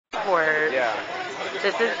Airport. Yeah.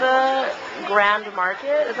 This is the Grand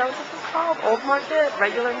Market. Is that what this is called? Old Market?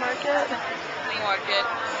 Regular Market? Flea market.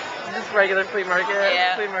 Just regular flea market?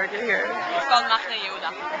 Yeah. Flea market here. It's called Magna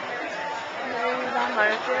Yoda. Yoda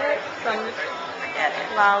Market. Some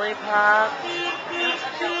lollipops.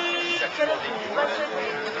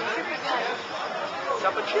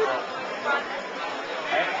 Chupa chip.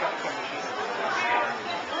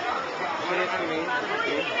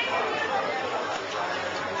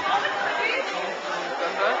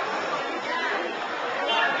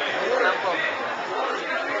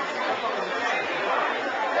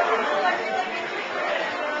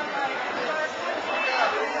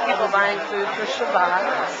 People buying food for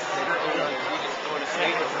Shabbat.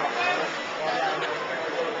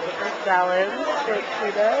 Salads, baked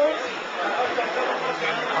potatoes,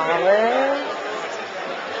 olives,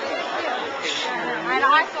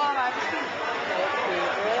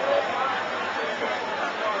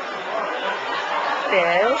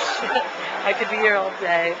 fish. I could be here all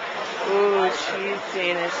day. Ooh, cheese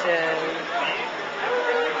danishes.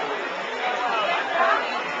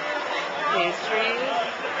 Pastries.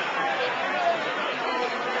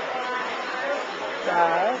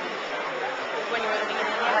 Stuff. When you were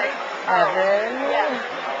leaving, Oven. That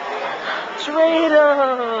is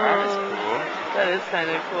Dreidels. cool. That is kind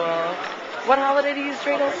of cool. What holiday do you use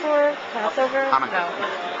dreidels for? Passover? Hanukkah.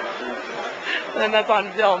 No. And that's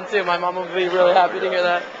on film too. My mom will be really happy to hear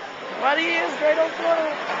that. What do you use dreidels for?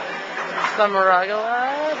 Some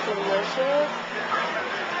arugula. Delicious.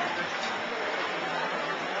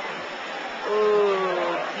 Ooh,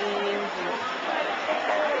 beans and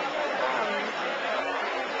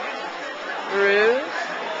fruit.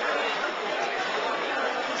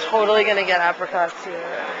 Totally gonna get apricots here.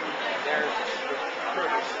 There's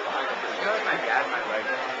produce behind it. You know, my dad might like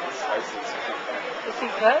slices. Is he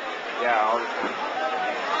cook? Yeah, all the time.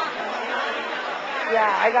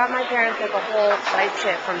 Yeah, I got my parents like a whole spice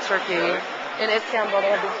kit from Turkey. In Istanbul,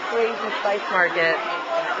 they have this crazy spice market.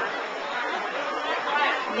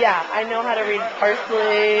 Yeah, I know how to read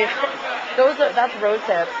parsley. That's rose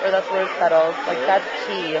hips, or that's rose petals. Like, that's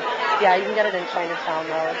tea. Yeah, you can get it in Chinatown,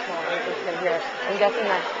 though. It's not like it's in here. I'm guessing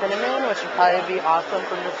that's cinnamon, which would probably be awesome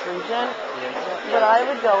from this region. But I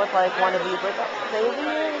would go with, like, one of these, like,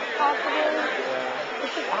 savory, possibly.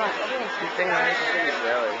 This is odd. Everyone's speaking English.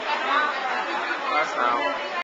 Israeli. That's now.